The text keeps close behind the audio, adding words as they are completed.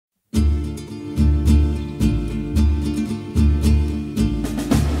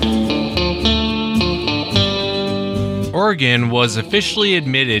Oregon was officially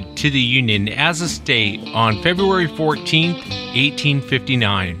admitted to the Union as a state on February 14,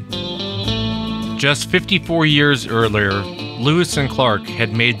 1859. Just 54 years earlier, Lewis and Clark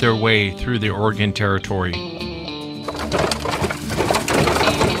had made their way through the Oregon Territory.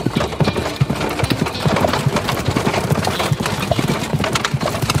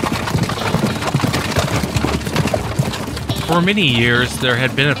 For many years, there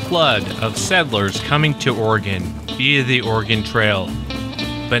had been a flood of settlers coming to Oregon via the Oregon Trail.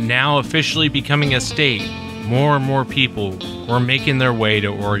 But now officially becoming a state, more and more people were making their way to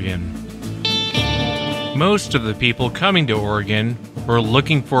Oregon. Most of the people coming to Oregon were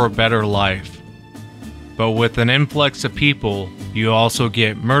looking for a better life. But with an influx of people, you also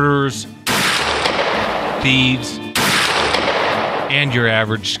get murderers, thieves, and your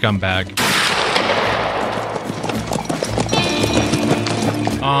average scumbag.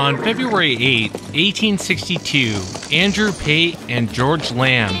 On February 8, 1862, Andrew Pate and George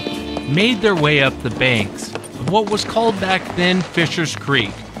Lamb made their way up the banks of what was called back then Fisher's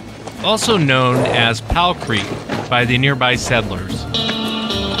Creek, also known as Powell Creek by the nearby settlers.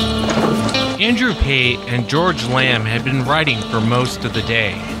 Andrew Pate and George Lamb had been riding for most of the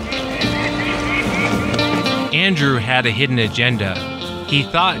day. Andrew had a hidden agenda. He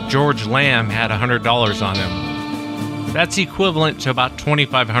thought George Lamb had $100 on him. That's equivalent to about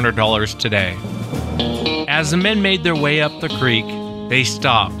 $2,500 today. As the men made their way up the creek, they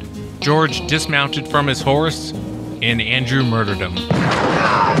stopped. George dismounted from his horse, and Andrew murdered him.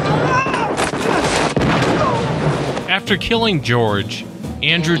 After killing George,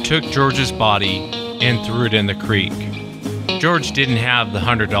 Andrew took George's body and threw it in the creek. George didn't have the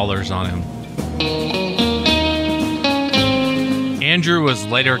 $100 on him. Andrew was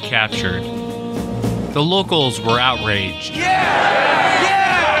later captured. The locals were outraged.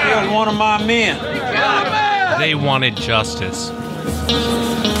 Yeah! Killed one of my men. They wanted justice.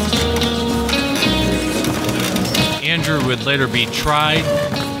 Andrew would later be tried,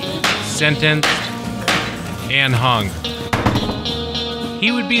 sentenced, and hung.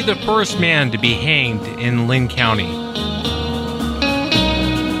 He would be the first man to be hanged in Linn County.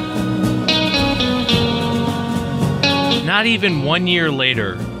 Not even 1 year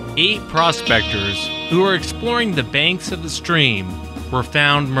later, 8 prospectors who were exploring the banks of the stream were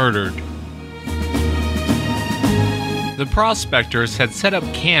found murdered. The prospectors had set up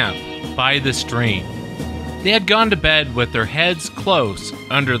camp by the stream. They had gone to bed with their heads close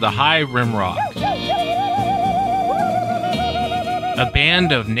under the high rim rock. A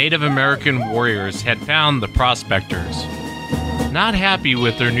band of Native American warriors had found the prospectors. Not happy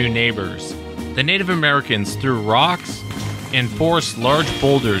with their new neighbors, the Native Americans threw rocks and forced large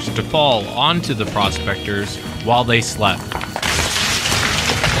boulders to fall onto the prospectors while they slept.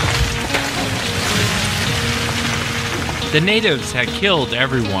 The natives had killed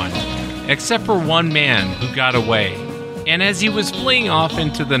everyone, except for one man who got away, and as he was fleeing off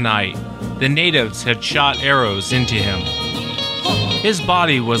into the night, the natives had shot arrows into him. His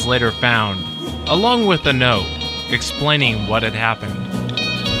body was later found, along with a note explaining what had happened.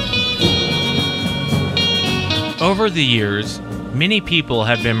 Over the years, many people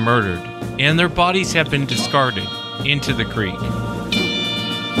have been murdered, and their bodies have been discarded into the creek.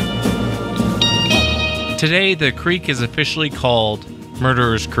 Today, the creek is officially called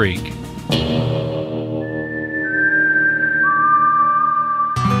Murderous Creek.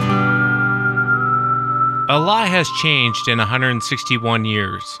 A lot has changed in 161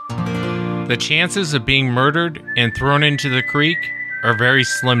 years. The chances of being murdered and thrown into the creek are very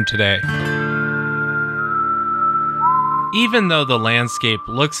slim today. Even though the landscape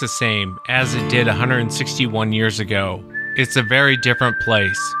looks the same as it did 161 years ago, it's a very different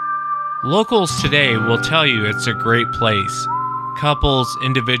place. Locals today will tell you it's a great place. Couples,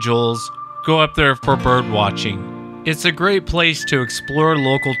 individuals, go up there for bird watching. It's a great place to explore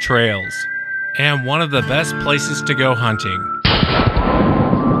local trails, and one of the best places to go hunting.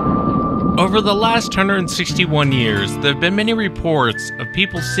 Over the last 161 years, there have been many reports of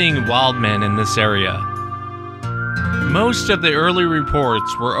people seeing wildmen in this area. Most of the early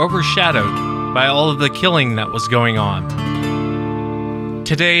reports were overshadowed by all of the killing that was going on.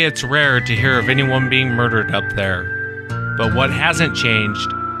 Today, it's rare to hear of anyone being murdered up there. But what hasn't changed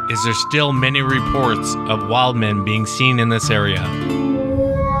is there's still many reports of wild men being seen in this area.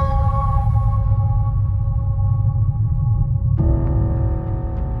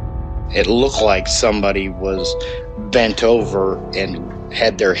 It looked like somebody was bent over and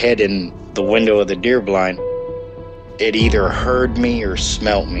had their head in the window of the deer blind. It either heard me or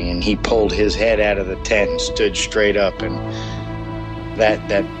smelt me, and he pulled his head out of the tent and stood straight up, and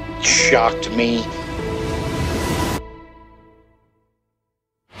that shocked me.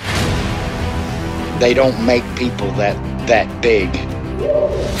 They don't make people that big.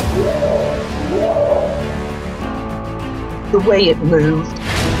 The way it moved,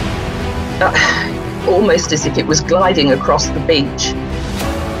 almost as if it was gliding across the beach.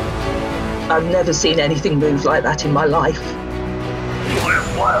 I've never seen anything move like that in my life.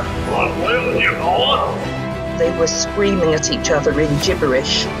 They were screaming at each other in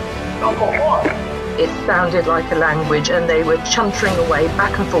gibberish. It sounded like a language, and they were chuntering away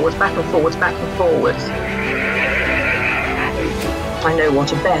back and forwards, back and forwards, back and forwards. I know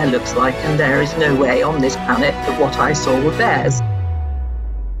what a bear looks like, and there is no way on this planet that what I saw were bears.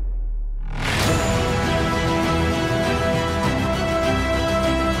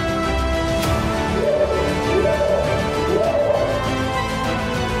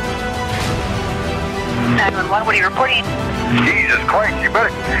 911, what are you reporting? Jesus Christ, you better...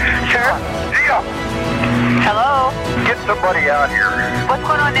 Sir? Gia! Hello? Get somebody out here. What's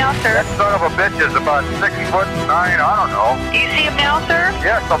going on now, sir? That son of a bitch is about 6'9", I don't know. Do you see him now, sir?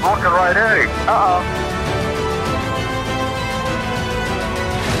 Yes, I'm looking right at him. Uh-oh.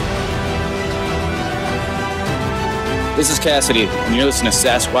 This is Cassidy, and you're listening to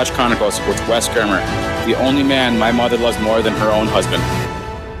Sasquatch Chronicles with Wes Germer, the only man my mother loves more than her own husband.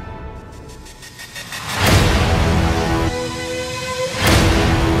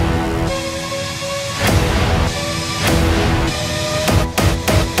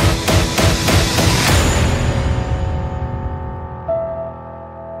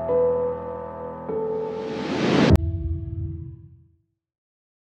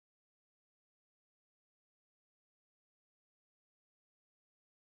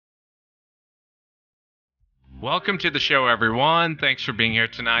 Welcome to the show, everyone. Thanks for being here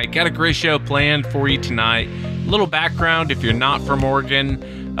tonight. Got a great show planned for you tonight. A little background, if you're not from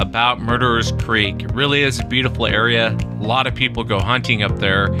Oregon, about Murderous Creek. It really is a beautiful area. A lot of people go hunting up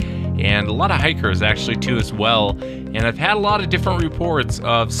there, and a lot of hikers actually too as well. And I've had a lot of different reports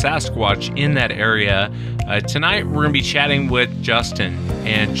of Sasquatch in that area. Tonight we're going to be chatting with Justin,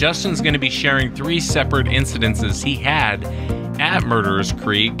 and Justin's going to be sharing 3 separate incidences he had at Murderous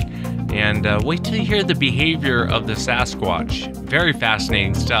Creek. And wait till you hear the behavior of the Sasquatch. Very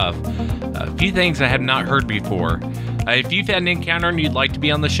fascinating stuff. A few things I have not heard before. If you've had an encounter and you'd like to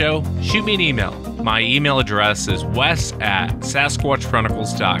be on the show, shoot me an email. My email address is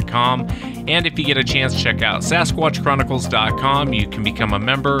wes@sasquatchchronicles.com. And if you get a chance, check out sasquatchchronicles.com. You can become a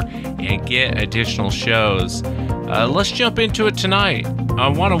member and get additional shows. Let's jump into it tonight. I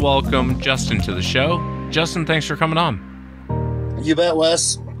want to welcome Justin to the show. Justin, thanks for coming on. You bet,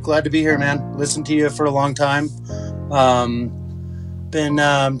 Wes. Glad to be here, man. Listened to you for a long time. Been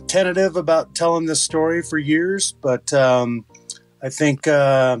tentative about telling this story for years, but I think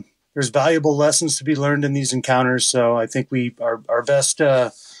there's valuable lessons to be learned in these encounters. So I think our best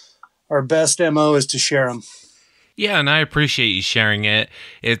MO is to share them. Yeah, and I appreciate you sharing it.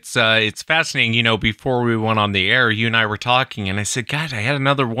 It's fascinating. You know, before we went on the air, you and I were talking, and I said, God, I had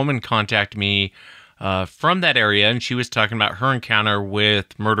another woman contact me from that area, and she was talking about her encounter with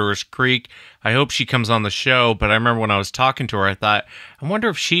Murderous Creek. I hope she comes on the show, but I remember when I was talking to her, I thought, I wonder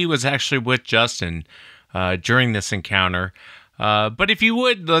if she was actually with Justin during this encounter. But if you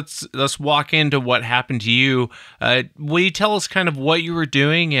would, let's walk into what happened to you. Will you tell us kind of what you were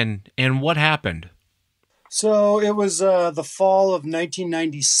doing and what happened? So it was the fall of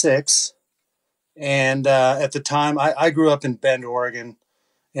 1996, and at the time, I grew up in Bend, Oregon.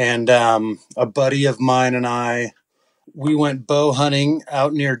 And a buddy of mine and I, we went bow hunting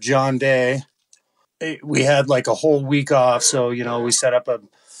out near John Day. We had like a whole week off, so you know we set up a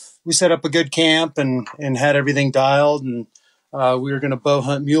good camp and had everything dialed, and we were going to bow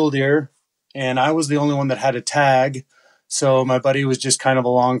hunt mule deer. And I was the only one that had a tag, so my buddy was just kind of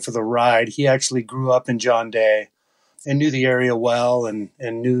along for the ride. He actually grew up in John Day and knew the area well, and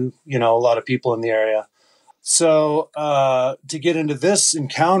knew a lot of people in the area. So to get into this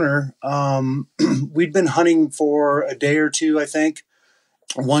encounter, we'd been hunting for a day or two, I think.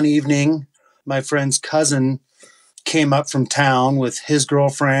 One evening, my friend's cousin came up from town with his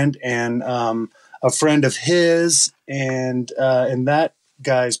girlfriend and a friend of his and that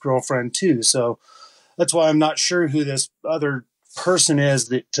guy's girlfriend too. So that's why I'm not sure who this other person is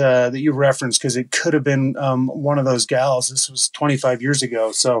that you referenced, because it could have been one of those gals. This was 25 years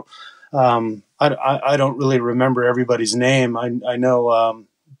ago. So I don't really remember everybody's name. I know,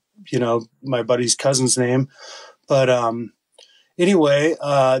 my buddy's cousin's name, but anyway,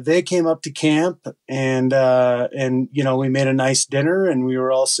 they came up to camp and we made a nice dinner, and we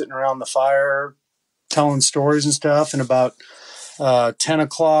were all sitting around the fire telling stories and stuff. And about 10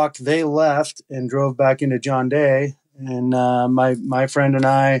 o'clock, they left and drove back into John Day. And my friend and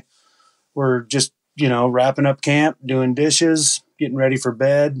I were just, wrapping up camp, doing dishes, getting ready for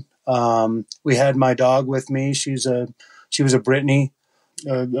bed. We had my dog with me. She was a Brittany,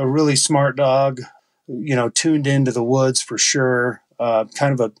 a really smart dog, tuned into the woods for sure.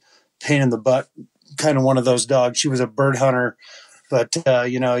 Kind of a pain in the butt, kind of one of those dogs. She was a bird hunter, but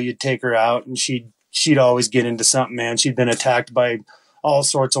you'd take her out and she'd always get into something, man. She'd been attacked by all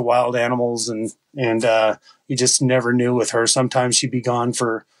sorts of wild animals, and you just never knew with her. Sometimes she'd be gone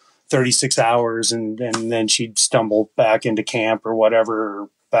for 36 hours and then she'd stumble back into camp or whatever, or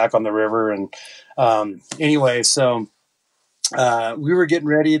back on the river. And anyway, so we were getting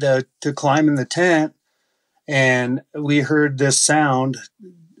ready to climb in the tent, and we heard this sound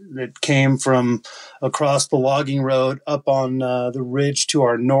that came from across the logging road up on the ridge to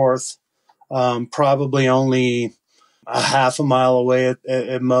our north, probably only a half a mile away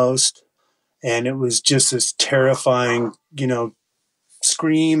at most. And it was just this terrifying,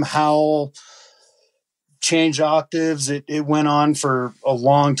 scream, howl, change octaves. It went on for a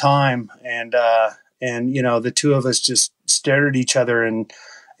long time. And the two of us just stared at each other, and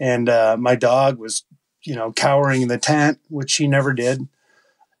my dog was, cowering in the tent, which she never did.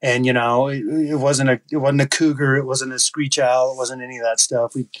 And, it wasn't a cougar. It wasn't a screech owl. It wasn't any of that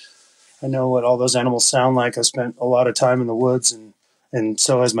stuff. I know what all those animals sound like. I spent a lot of time in the woods, and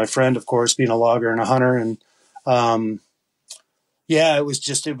so has my friend, of course, being a logger and a hunter. And, it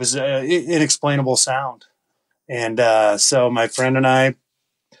was an inexplainable sound. And, so my friend and I,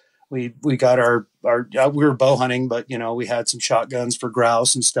 we got we were bow hunting, but, we had some shotguns for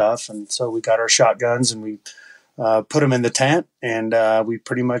grouse and stuff. And so we got our shotguns and we put them in the tent, and we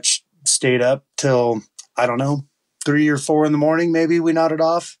pretty much stayed up till, I don't know, 3 or 4 in the morning. Maybe we nodded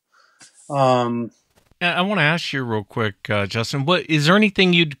off. I want to ask you real quick, Justin, is there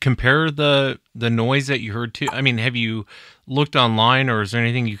anything you'd compare the noise that you heard to? I mean, have you looked online, or is there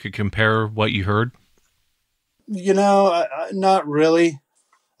anything you could compare what you heard? Not really.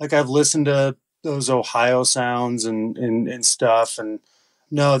 Like, I've listened to those Ohio sounds and stuff, and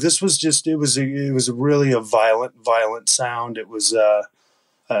no, this was just, it was really a violent sound. It was,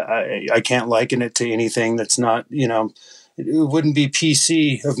 I can't liken it to anything that's not, it wouldn't be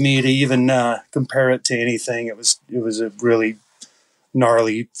PC of me to even compare it to anything. It was a really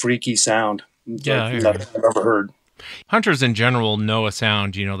gnarly, freaky sound. Yeah, I've ever heard. Hunters in general know a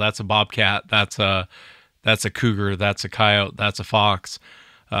sound. That's a bobcat, that's a cougar, that's a coyote, that's a fox,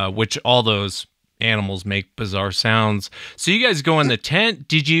 which all those animals make bizarre sounds. So you guys go in the tent.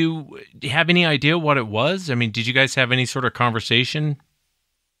 Did you have any idea what it was? I mean, did you guys have any sort of conversation?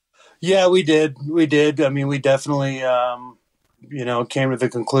 Yeah, we did. I mean, we definitely, came to the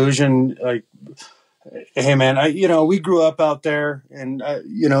conclusion, like, hey man, we grew up out there, and,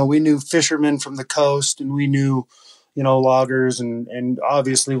 we knew fishermen from the coast, and we knew, loggers. And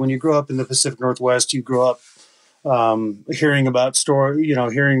obviously when you grow up in the Pacific Northwest, you grow up, hearing about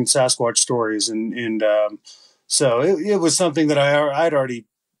hearing Sasquatch stories. And so it was something that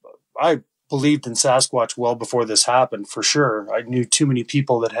I believed in Sasquatch well before this happened, for sure. I knew too many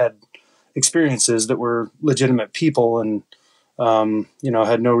people that had experiences that were legitimate people, and,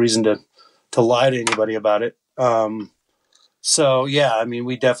 had no reason to lie to anybody about it. So yeah, I mean,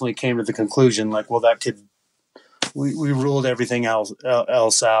 we definitely came to the conclusion, like, well, we ruled everything else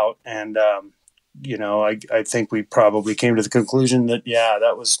out. And, I think we probably came to the conclusion that, yeah,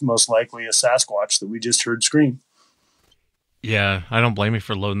 that was most likely a Sasquatch that we just heard scream. Yeah, I don't blame you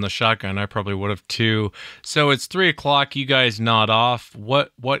for loading the shotgun. I probably would have too. So it's 3:00. You guys nod off.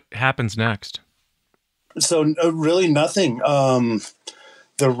 What happens next? So really nothing.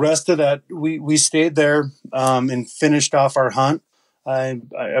 The rest of that, we stayed there and finished off our hunt. I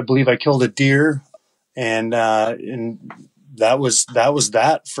believe I killed a deer, and that was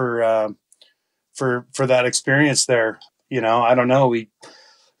that for that experience there. I don't know.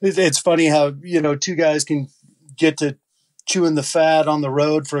 It's funny how, two guys can get to chewing the fat on the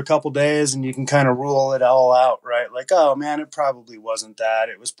road for a couple days, and you can kind of rule it all out, right? Like, oh man, it probably wasn't that.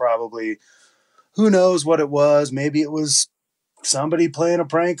 It was probably, who knows what it was. Maybe it was somebody playing a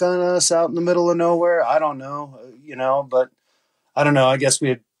prank on us out in the middle of nowhere. I don't know, but I don't know. I guess we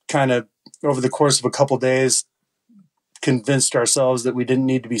had kind of, over the course of a couple days, convinced ourselves that we didn't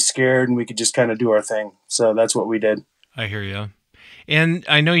need to be scared and we could just kind of do our thing. So that's what we did. I hear you. And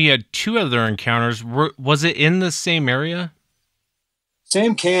I know you had 2 other encounters. Was it in the same area?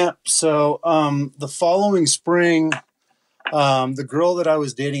 Same camp. So the following spring, the girl that I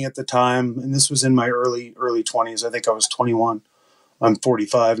was dating at the time, and this was in my early 20s, I think I was 21. I'm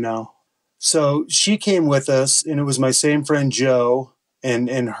 45 now. So she came with us, and it was my same friend Joe and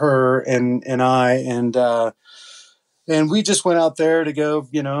her and I, and we just went out there to go,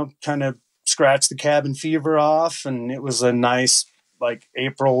 kind of scratched the cabin fever off, and it was a nice like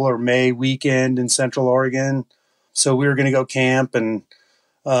April or May weekend in Central Oregon. So we were going to go camp and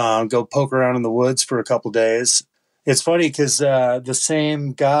go poke around in the woods for a couple days. It's funny because the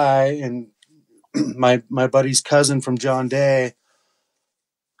same guy and my buddy's cousin from John Day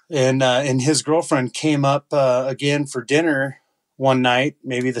and his girlfriend came up again for dinner one night,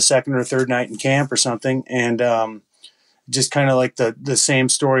 maybe the second or third night in camp or something, and just kind of like the same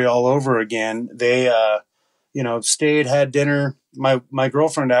story all over again. They stayed, had dinner. My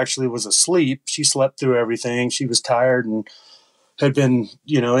girlfriend actually was asleep. She slept through everything. She was tired and had been,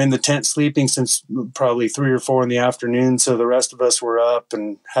 in the tent sleeping since probably 3 or 4 in the afternoon. So the rest of us were up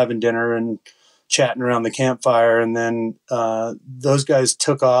and having dinner and chatting around the campfire. And then those guys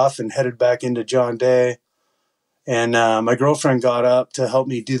took off and headed back into John Day. And my girlfriend got up to help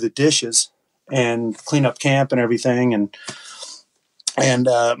me do the dishes and clean up camp and everything. And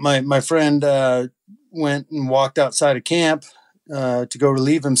my friend went and walked outside of camp to go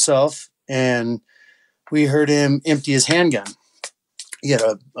relieve himself. And we heard him empty his handgun. He had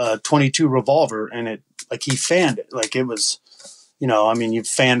a 22 revolver, and he fanned it. Like it was, you've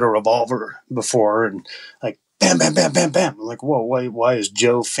fanned a revolver before, and like bam, bam, bam, bam, bam. I'm like, whoa, why is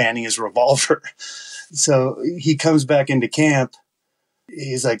Joe fanning his revolver? So he comes back into camp.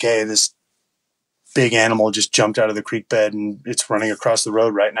 He's like, hey, this big animal just jumped out of the creek bed, and it's running across the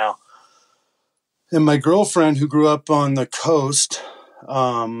road right now. And my girlfriend, who grew up on the coast,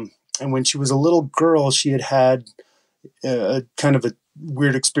 and when she was a little girl, she had a kind of a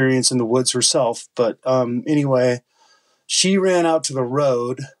weird experience in the woods herself. But anyway, she ran out to the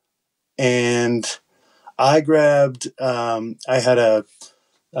road, and I grabbed, I had a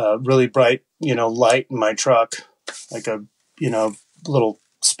really bright, light in my truck, like a, little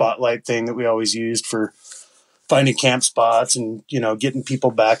spotlight thing that we always used for finding camp spots and, getting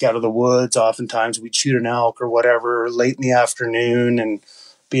people back out of the woods. Oftentimes we'd shoot an elk or whatever late in the afternoon and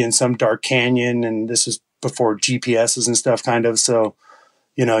be in some dark canyon. And this is before GPSs and stuff kind of. So,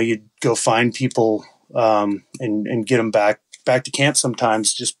 you'd go find people and get them back to camp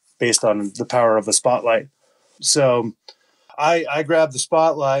sometimes just based on the power of a spotlight. So I grab the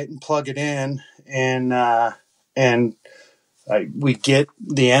spotlight and plug it in, and we get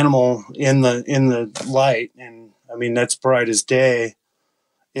the animal in the light, and I mean that's bright as day.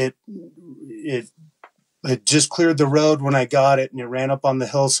 It just cleared the road when I got it, and it ran up on the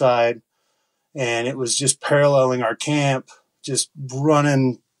hillside, and it was just paralleling our camp, just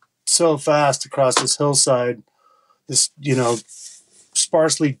running so fast across this hillside. This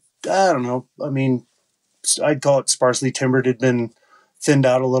sparsely, I don't know, I mean, I'd call it sparsely timbered. Had been thinned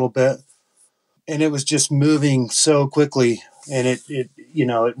out a little bit, and it was just moving so quickly, and it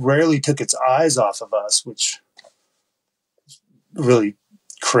rarely took its eyes off of us, which is really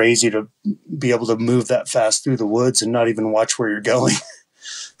crazy to be able to move that fast through the woods and not even watch where you're going.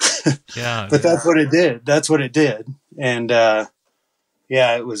 Yeah. But that's what it did. And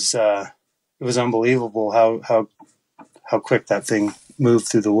it was unbelievable how quick that thing moved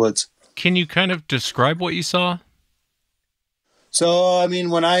through the woods. Can you kind of describe what you saw? So, I mean,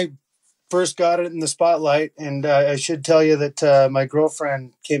 when I first got it in the spotlight, and I should tell you that my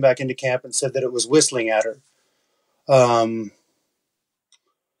girlfriend came back into camp and said that it was whistling at her.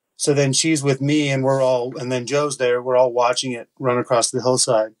 So then she's with me, and and then Joe's there. We're all watching it run across the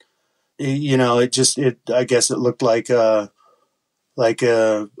hillside. I guess it looked like a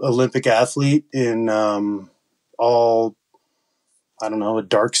Olympic athlete in all, I don't know, a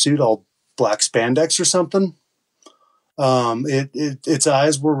dark suit, all black spandex or something. Its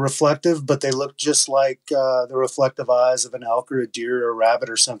eyes were reflective, but they looked just like the reflective eyes of an elk or a deer or a rabbit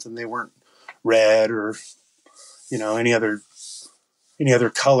or something. They weren't red or, any other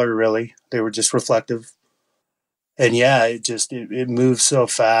color really. They were just reflective. And yeah, it moved so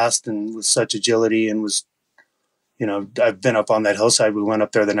fast and with such agility, and was, I've been up on that hillside. We went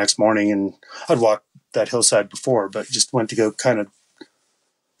up there the next morning, and I'd walked that hillside before, but just went to go kind of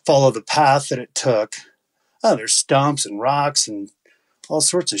follow the path that it took. Oh, there's stumps and rocks and all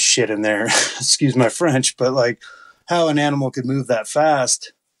sorts of shit in there. Excuse my French, but like how an animal could move that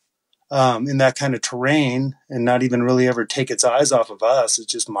fast in that kind of terrain and not even really ever take its eyes off of us.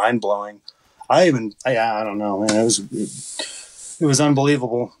 It's just mind blowing. I don't know, man. It was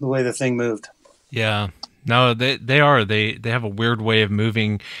unbelievable the way the thing moved. Yeah. No, they have a weird way of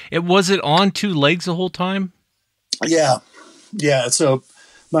moving. Was it on 2 legs the whole time? Yeah. Yeah. So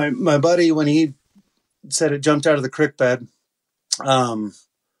my buddy, when he said it jumped out of the creek bed, I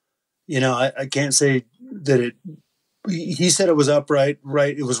can't say that he said it was upright,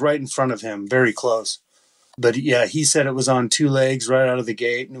 right. It was right in front of him, very close. But yeah, he said it was on two legs right out of the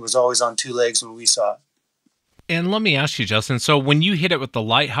gate, and it was always on two legs when we saw it. And let me ask you, Justin, so when you hit it with the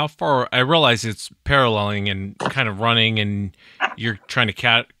light, how far, I realize it's paralleling and kind of running and you're trying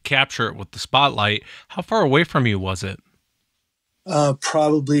to capture it with the spotlight. How far away from you was it?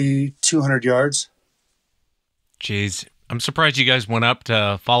 Probably 200 yards. Jeez. I'm surprised you guys went up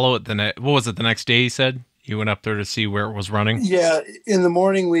to follow it. What was it, the next day you said? You went up there to see where it was running? Yeah, in the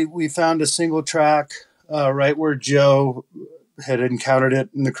morning we found a single track right where Joe had encountered it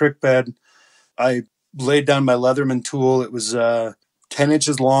in the creek bed. I laid down my Leatherman tool. It was 10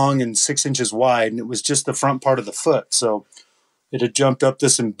 inches long and 6 inches wide, and it was just the front part of the foot. So it had jumped up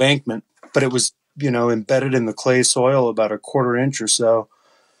this embankment, but it was, embedded in the clay soil about a quarter inch or so.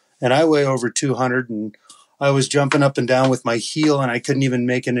 And I weigh over 200, and I was jumping up and down with my heel, and I couldn't even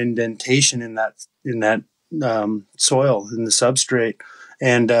make an indentation in that soil, in the substrate.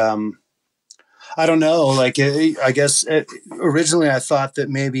 And I don't know, I guess originally I thought that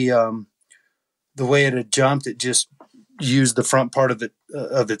maybe the way it had jumped, it just used the front part of it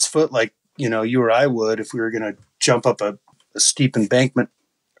of its foot, like you or I would if we were going to jump up a steep embankment.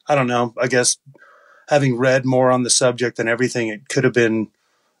 I don't know. I guess having read more on the subject than everything, it could have been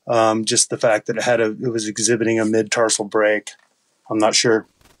just the fact that it was exhibiting a mid-tarsal break. I'm not sure.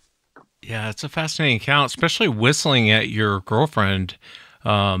 Yeah, it's a fascinating account, especially whistling at your girlfriend.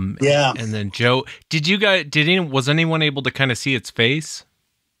 Yeah. And then Joe, was anyone able to kind of see its face?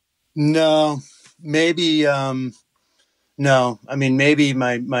 No, maybe, no. I mean, maybe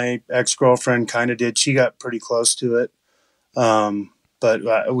my ex-girlfriend kind of did. She got pretty close to it.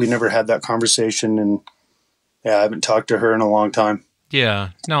 But we never had that conversation, and yeah, I haven't talked to her in a long time. Yeah,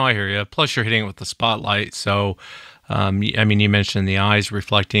 no, I hear you. Plus you're hitting it with the spotlight. So, I mean, you mentioned the eyes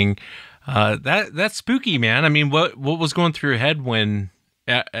reflecting, that's spooky, man. I mean, what was going through your head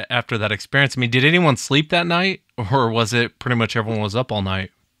after that experience? I mean, did anyone sleep that night, or was it pretty much everyone was up all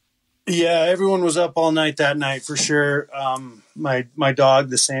night? Yeah, everyone was up all night that night for sure. My dog,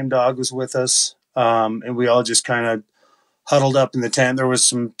 the same dog, was with us, and we all just kind of huddled up in the tent. There was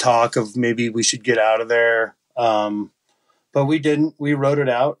some talk of maybe we should get out of there, but we didn't. We rode it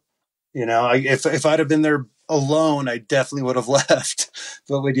out. If I'd have been there alone, I definitely would have left.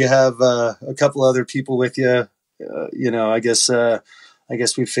 But when you have a couple other people with you, I guess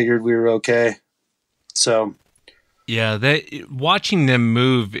we figured we were okay. So. Yeah, watching them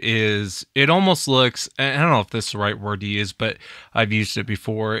move it almost looks, I don't know if this is the right word to use, but I've used it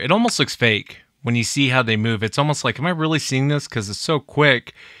before. It almost looks fake when you see how they move. It's almost like, am I really seeing this? Because it's so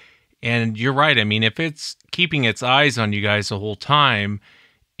quick. And you're right. I mean, if it's keeping its eyes on you guys the whole time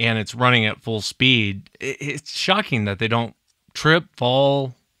and it's running at full speed, it's shocking that they don't trip,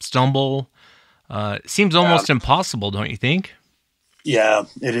 fall, stumble. It seems almost impossible, don't you think? Yeah,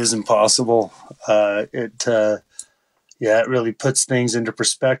 it is impossible. It really puts things into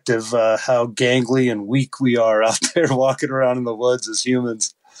perspective, how gangly and weak we are out there walking around in the woods as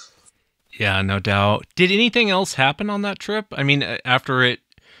humans. Yeah, no doubt. Did anything else happen on that trip? I mean,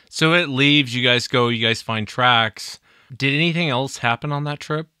 so it leaves, you guys find tracks. Did anything else happen on that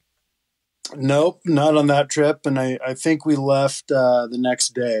trip? Nope, not on that trip. And I think we left the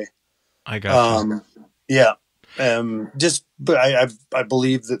next day. I got you. Yeah. But I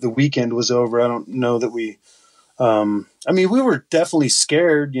believe that the weekend was over. I don't know that we, we were definitely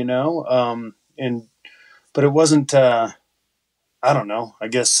scared, but it wasn't, I don't know, I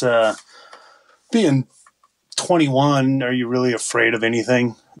guess, being 21, are you really afraid of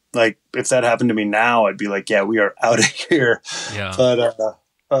anything? Like, if that happened to me now, I'd be like, yeah, we are out of here. Yeah. But,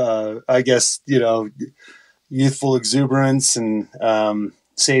 I guess, youthful exuberance and,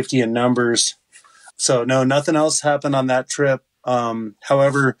 safety in numbers. So no, nothing else happened on that trip.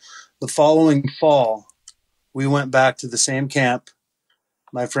 However, the following fall, we went back to the same camp,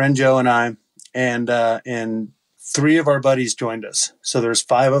 my friend Joe and I, and 3 of our buddies joined us. So there's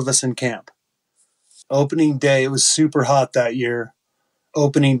 5 of us in camp. Opening day, it was super hot that year.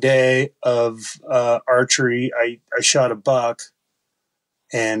 Opening day of archery, I shot a buck,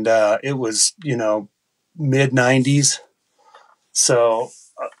 and it was, mid 90s. So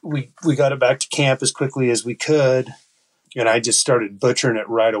we got it back to camp as quickly as we could, and I just started butchering it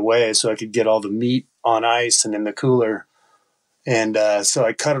right away so I could get all the meat on ice and in the cooler. And so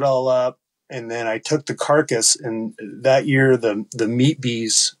I cut it all up, and then I took the carcass, and that year the meat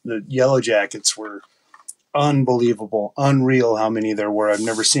bees, the yellow jackets, were unbelievable, unreal how many there were. I've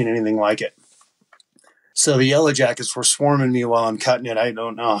never seen anything like it. So the yellow jackets were swarming me while I'm cutting it. I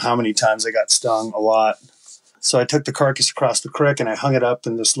don't know how many times I got stung, a lot. So I took the carcass across the creek and I hung it up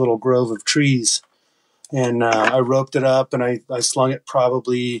in this little grove of trees. And I roped it up, and I slung it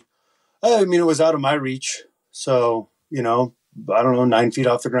probably I mean, it was out of my reach. So, I don't know, 9 feet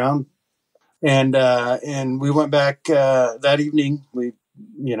off the ground. And we went back that evening. We,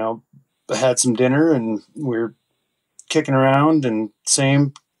 had some dinner and we were kicking around, and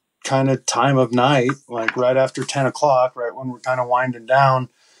same kind of time of night, like right after 10 o'clock, right when we're kind of winding down,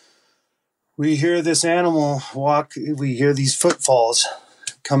 we hear this animal walk. We hear these footfalls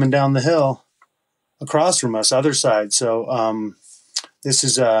coming down the hill across from us, other side. So this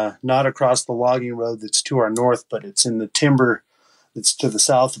is not across the logging road that's to our north, but it's in the timber that's to the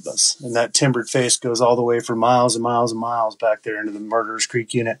south of us. And that timbered face goes all the way for miles and miles and miles back there into the Murderous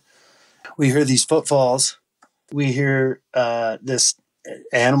Creek unit. We hear these footfalls. We hear this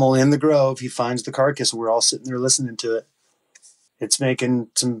animal in the grove. He finds the carcass, and we're all sitting there listening to it. It's making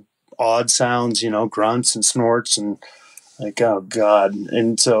some odd sounds, grunts and snorts, and like, oh God.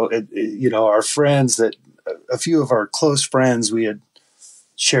 And so, our friends a few of our close friends we had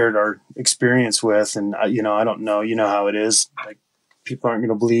shared our experience with. And, I don't know, how it is. Like, people aren't going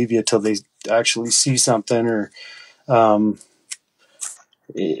to believe you till they actually see something, or,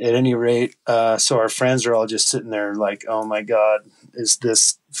 at any rate, so our friends are all just sitting there like, oh my God, is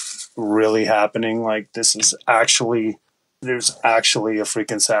this really happening? Like, there's actually a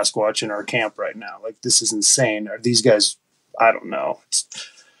freaking Sasquatch in our camp right now. Like, this is insane. Are these guys, I don't know.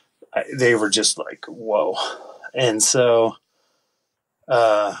 They were just like, whoa. And so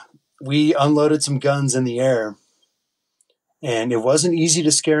we unloaded some guns in the air, and it wasn't easy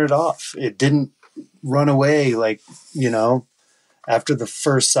to scare it off. It didn't run away like, after the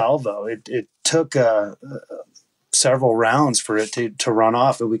first salvo. It took several rounds for it to run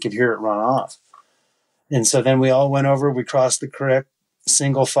off, and we could hear it run off. And so then we all went over, we crossed the creek,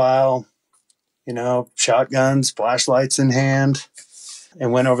 single file, shotguns, flashlights in hand,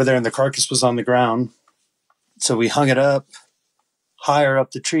 and went over there, and the carcass was on the ground. So we hung it up higher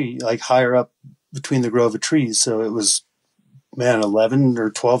up the tree, like higher up between the grove of trees. So it was, 11 or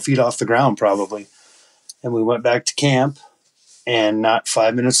 12 feet off the ground probably. And we went back to camp, and not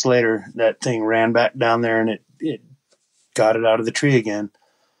 5 minutes later, that thing ran back down there, and it got it out of the tree again.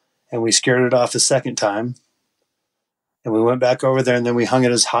 And we scared it off a second time. And we went back over there, and then we hung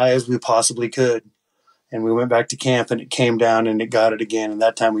it as high as we possibly could. And we went back to camp, and it came down, and it got it again. And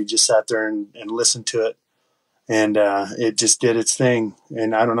that time we just sat there and listened to it. And it just did its thing.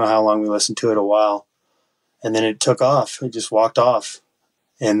 And I don't know how long we listened to it, a while. And then it took off. It just walked off.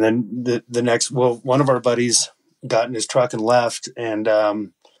 And then one of our buddies got in his truck and left, and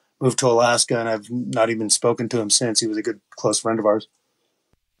moved to Alaska, and I've not even spoken to him since. He was a good close friend of ours.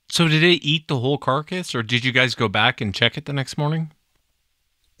 So did it eat the whole carcass, or did you guys go back and check it the next morning?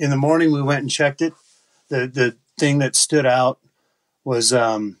 In the morning, we went and checked it. The thing that stood out was,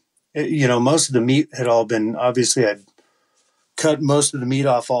 most of the meat had all been, obviously I'd cut most of the meat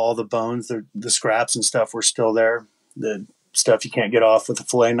off, all the bones. The scraps and stuff were still there. The stuff you can't get off with a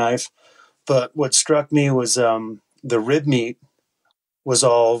fillet knife. But what struck me was the rib meat was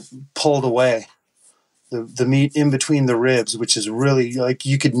all pulled away. The meat in between the ribs, which is really, like,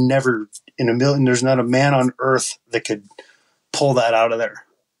 you could never, there's not a man on earth that could pull that out of there.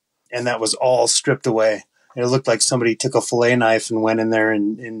 And that was all stripped away. And it looked like somebody took a fillet knife and went in there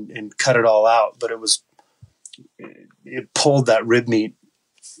and cut it all out. But it pulled that rib meat,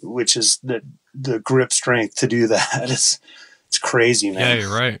 which is the grip strength to do that. It's crazy, man. Yeah,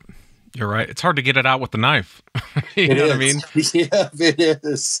 you're right. You're right. It's hard to get it out with the knife. You know what I mean? Yeah, it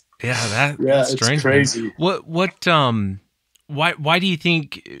is. Yeah, that's strange. It's crazy. Man. Why do you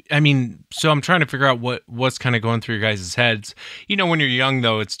think, so I'm trying to figure out what's kind of going through your guys' heads. When you're young,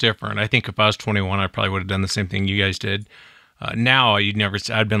 though, it's different. I think if I was 21, I probably would have done the same thing you guys did. Now,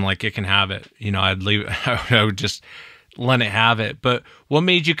 I'd been like, it can have it. I'd leave it. I would just let it have it. But what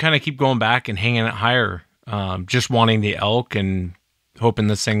made you kind of keep going back and hanging it higher? Just wanting the elk and hoping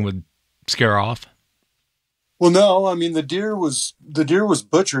this thing would scare off? Well, no, the deer was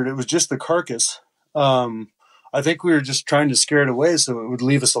butchered. It was just the carcass. I think we were just trying to scare it away so it would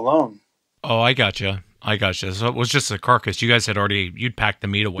leave us alone. Oh, I gotcha. So it was just the carcass. You guys had you'd packed the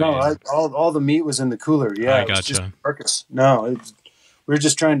meat away. No, all the meat was in the cooler. Yeah, I it was gotcha. just the carcass. No, we were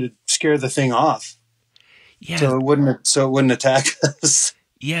just trying to scare the thing off. Yeah. So it wouldn't attack us.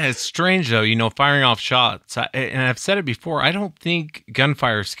 Yeah, it's strange though, firing off shots. And I've said it before, I don't think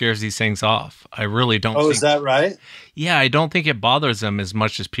gunfire scares these things off. I really don't. Oh, is that right? Yeah, I don't think it bothers them as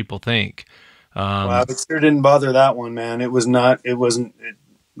much as people think. Wow, it sure didn't bother that one, man. It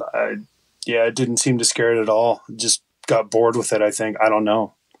didn't seem to scare it at all. It just got bored with it, I think. I don't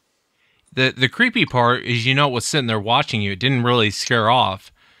know. The creepy part is, it was sitting there watching you. It didn't really scare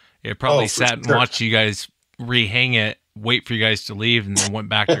off. It probably sat and watched you guys rehang it wait for you guys to leave and then went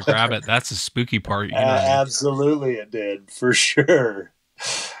back to grab it. That's the spooky part. You know what I mean? Absolutely, it did, for sure.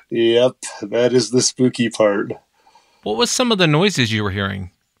 Yep, that is the spooky part. What was some of the noises you were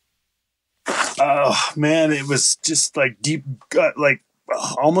hearing? Oh man, it was just like deep gut, like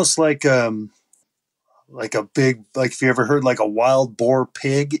almost like a big, like if you ever heard like a wild boar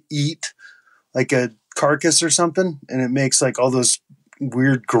pig eat like a carcass or something, and it makes like all those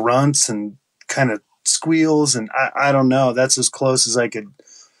weird grunts and kind of squeals, and I don't know. That's as close as I could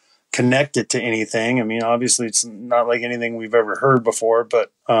connect it to anything. I mean, obviously it's not like anything we've ever heard before,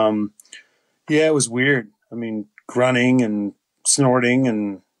 but yeah, it was weird. I mean, grunting and snorting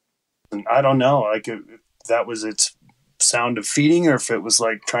and I don't know, like if that was its sound of feeding or if it was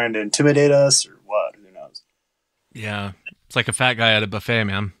like trying to intimidate us or what, who knows. Yeah. It's like a fat guy at a buffet,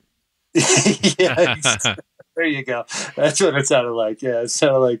 man. Yeah, there you go. That's what it sounded like. Yeah, it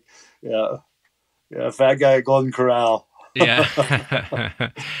sounded like, yeah, fat guy at Golden Corral. Yeah.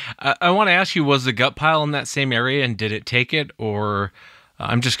 I want to ask you, was the gut pile in that same area and did it take it? Or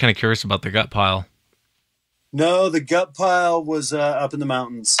I'm just kind of curious about the gut pile. No, the gut pile was up in the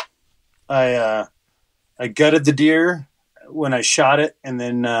mountains. I gutted the deer when I shot it and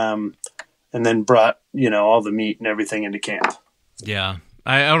then brought, all the meat and everything into camp. Yeah.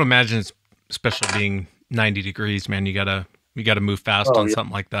 I would imagine, especially being 90 degrees, man, you gotta move fast on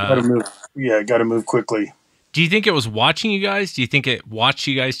something like that. Gotta move quickly. Do you think it was watching you guys? Do you think it watched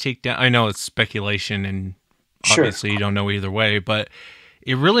you guys take down? I know it's speculation and obviously you don't know either way, but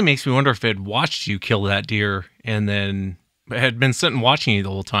it really makes me wonder if it watched you kill that deer and then had been sitting watching you the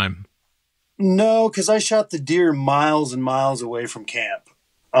whole time. No, because I shot the deer miles and miles away from camp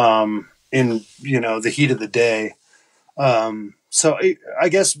in, the heat of the day. So I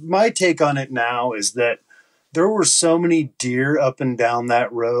guess my take on it now is that there were so many deer up and down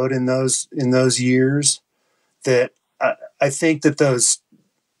that road in those years that I think that there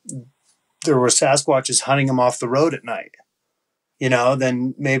were Sasquatches hunting them off the road at night.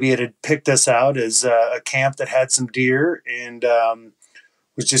 Then maybe it had picked us out as a camp that had some deer and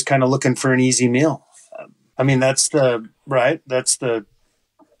was just kind of looking for an easy meal. I mean, that's the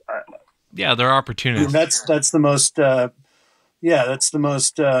yeah, there are opportunities. That's the most that's the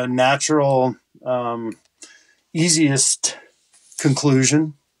most natural, easiest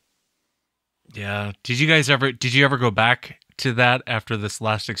conclusion. Yeah. Did you ever go back to that after this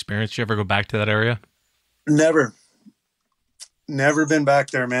last experience? Did you ever go back to that area? Never been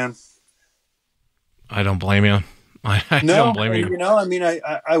back there, man. I don't blame you. I don't blame you. I mean,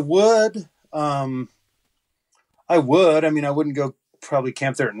 I would. I would. I mean, I wouldn't go probably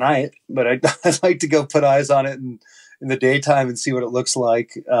camp there at night, but I'd like to go put eyes on it in the daytime and see what it looks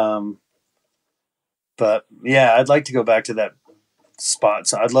like. But yeah, I'd like to go back to that spot.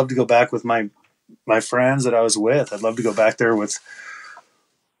 So I'd love to go back with my friends that I was with. I'd love to go back there with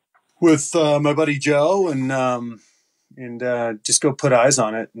my buddy Joe and just go put eyes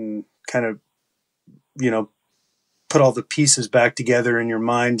on it and kind of, put all the pieces back together in your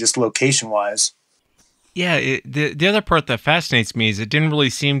mind, just location wise. Yeah. The other part that fascinates me is it didn't really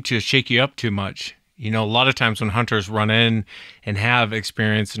seem to shake you up too much. A lot of times when hunters run in and have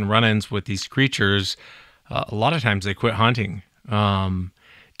experience and run-ins with these creatures, a lot of times they quit hunting.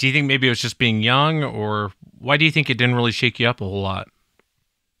 Do you think maybe it was just being young, or why do you think it didn't really shake you up a whole lot?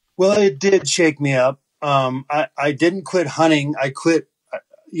 Well, it did shake me up. I didn't quit hunting. I quit.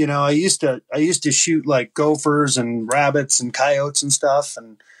 I used to shoot like gophers and rabbits and coyotes and stuff,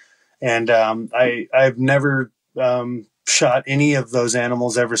 and I've never shot any of those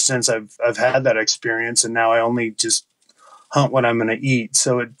animals ever since I've had that experience, and now I only just hunt what I'm going to eat.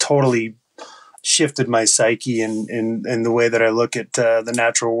 So it totally shifted my psyche and the way that I look at the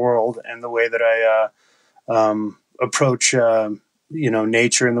natural world and the way that I approach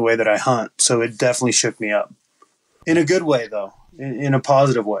nature and the way that I hunt. So it definitely shook me up in a good way, though, in a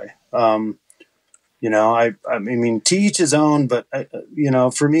positive way. I mean, to each his own, but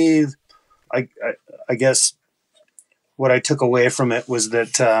for me, I guess what I took away from it was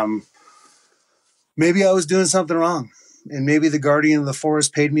that maybe I was doing something wrong. And maybe the guardian of the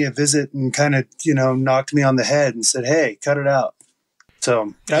forest paid me a visit and kind of, knocked me on the head and said, hey, cut it out.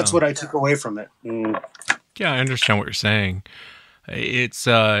 So that's what I took away from it. Yeah, I understand what you're saying. It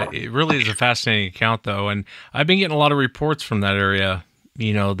really is a fascinating account, though. And I've been getting a lot of reports from that area,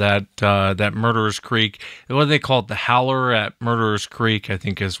 that Murderous Creek, what do they call it? The Howler at Murderous Creek, I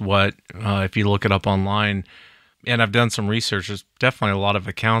think is what, if you look it up online. And I've done some research. There's definitely a lot of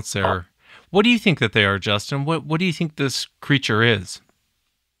accounts there. What do you think that they are, Justin? What do you think this creature is?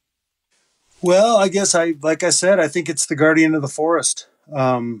 Well, I guess I think it's the guardian of the forest.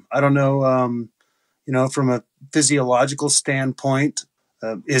 I don't know, from physiological standpoint,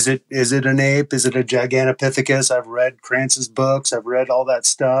 is it an ape? Is it a Gigantopithecus? I've read Kranz's books. I've read all that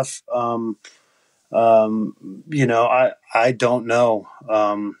stuff. I don't know.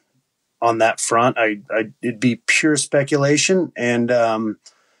 On that front, it'd be pure speculation. And,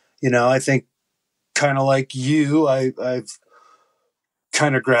 I think kind of like you, I've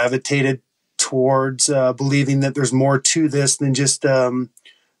kind of gravitated towards believing that there's more to this than just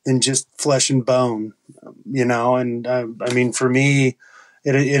flesh and bone, And I mean, for me,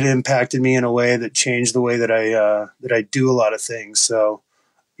 it impacted me in a way that changed the way that I do a lot of things. So,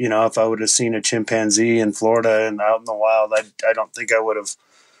 if I would have seen a chimpanzee in Florida and out in the wild, I don't think I would have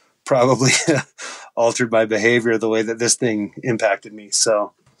probably altered my behavior the way that this thing impacted me.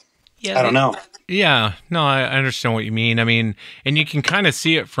 So yeah, I don't know. Yeah, no, I understand what you mean. I mean, and you can kind of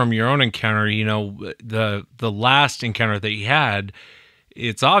see it from your own encounter, the last encounter that you had,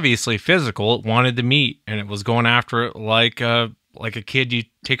 it's obviously physical. It wanted to meet, and it was going after it like a kid you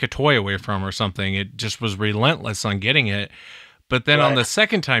take a toy away from or something. It just was relentless on getting it. But then on the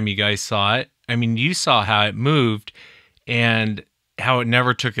second time you guys saw it, I mean, you saw how it moved and how it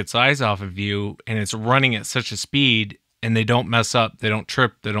never took its eyes off of you, and it's running at such a speed, and they don't mess up, they don't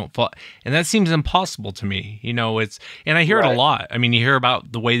trip, they don't fall. And that seems impossible to me. And I hear it a lot. I mean, you hear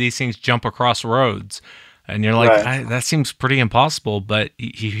about the way these things jump across roads, and you're like, that seems pretty impossible, but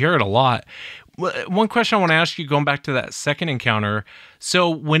you hear it a lot. One question I want to ask you, going back to that second encounter. So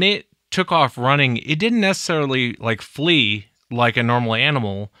when it took off running, it didn't necessarily flee like a normal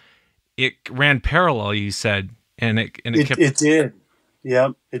animal. It ran parallel, you said, and it kept... It did.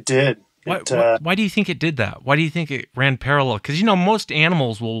 Yep, it did. Why do you think it did that? Why do you think it ran parallel? Because, most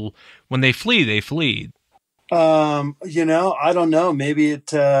animals will, when they flee, they flee. I don't know. Maybe it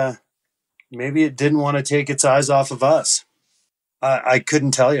didn't want to take its eyes off of us. I couldn't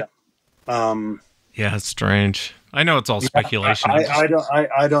tell you. Yeah, it's strange. I know it's all speculation.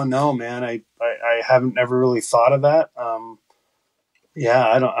 I don't know, man. I haven't ever really thought of that. I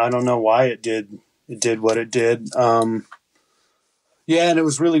don't know why it did what it did. And it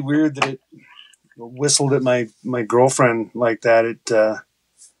was really weird that it whistled at my girlfriend like that.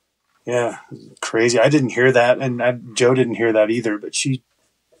 Crazy. I didn't hear that, and Joe didn't hear that either, but she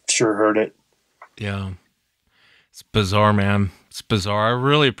sure heard it. Yeah. It's bizarre, man. It's bizarre. I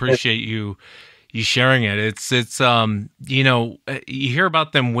really appreciate you sharing it. It's you hear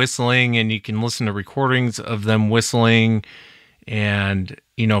about them whistling, and you can listen to recordings of them whistling, and,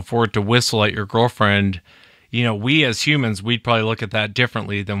 for it to whistle at your girlfriend, we as humans, we'd probably look at that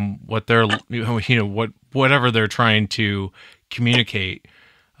differently than what they're, whatever they're trying to communicate.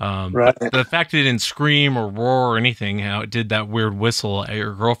 Right. The fact that it didn't scream or roar or anything, how it did that weird whistle at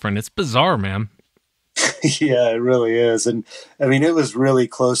your girlfriend, it's bizarre, man. Yeah, it really is. And I mean, it was really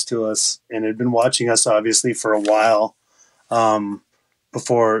close to us, and it had been watching us obviously for a while,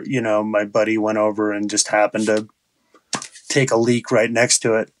 before, my buddy went over and just happened to take a leak right next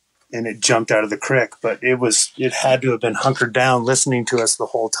to it, and it jumped out of the creek. But it had to have been hunkered down listening to us the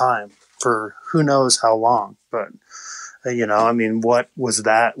whole time for who knows how long. But, I mean, what was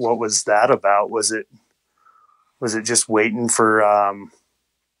that? What was that about? Was it just waiting for,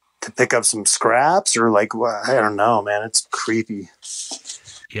 to pick up some scraps, or I don't know, man, it's creepy.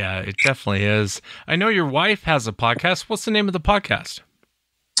 Yeah, it definitely is. I know your wife has a podcast. What's the name of the podcast?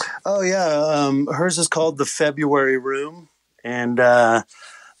 Oh yeah. Hers is called The February Room. And,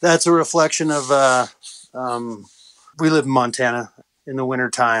 that's a reflection of, we live in Montana in the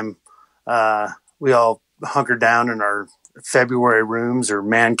wintertime. We all hunker down in our February rooms or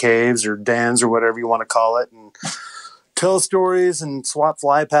man caves or dens or whatever you want to call it, and tell stories and swap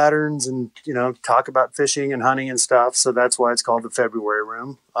fly patterns and, talk about fishing and hunting and stuff. So that's why it's called The February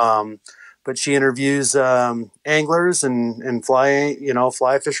Room. But she interviews, anglers and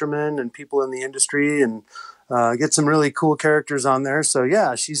fly fishermen and people in the industry, and, get some really cool characters on there. So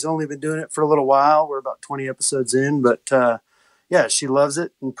yeah, she's only been doing it for a little while. We're about 20 episodes in, but, yeah, she loves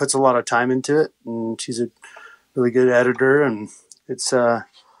it and puts a lot of time into it. And she's a really good editor, and it's fun,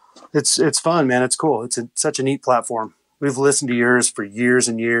 man. It's cool. It's such a neat platform. We've listened to yours for years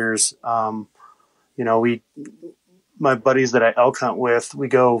and years. My buddies that I elk hunt with, we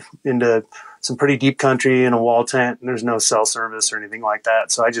go into some pretty deep country in a wall tent, and there's no cell service or anything like that.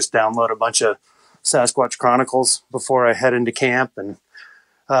 So I just download a bunch of Sasquatch Chronicles before I head into camp, and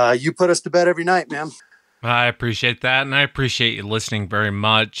you put us to bed every night, man. I appreciate that, and I appreciate you listening very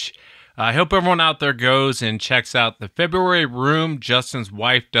much. I hope everyone out there goes and checks out The February Room. Justin's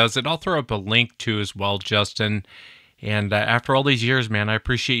wife does it. I'll throw up a link to as well, Justin. And after all these years, man, I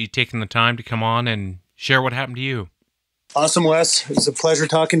appreciate you taking the time to come on and share what happened to you. Awesome, Wes. It's a pleasure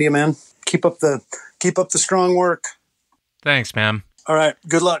talking to you, man. Keep up the Keep up the strong work. Thanks, ma'am. All right.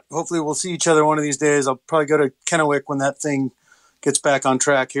 Good luck. Hopefully we'll see each other one of these days. I'll probably go to Kennewick when that thing gets back on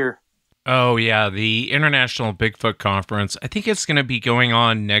track here. Oh, yeah, the International Bigfoot Conference. I think it's going to be going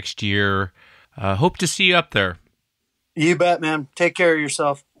on next year. Hope to see you up there. You bet, man. Take care of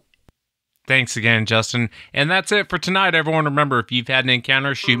yourself. Thanks again, Justin. And that's it for tonight, everyone. Remember, if you've had an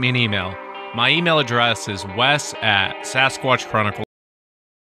encounter, shoot me an email. My email address is wes@SasquatchChronicles.com.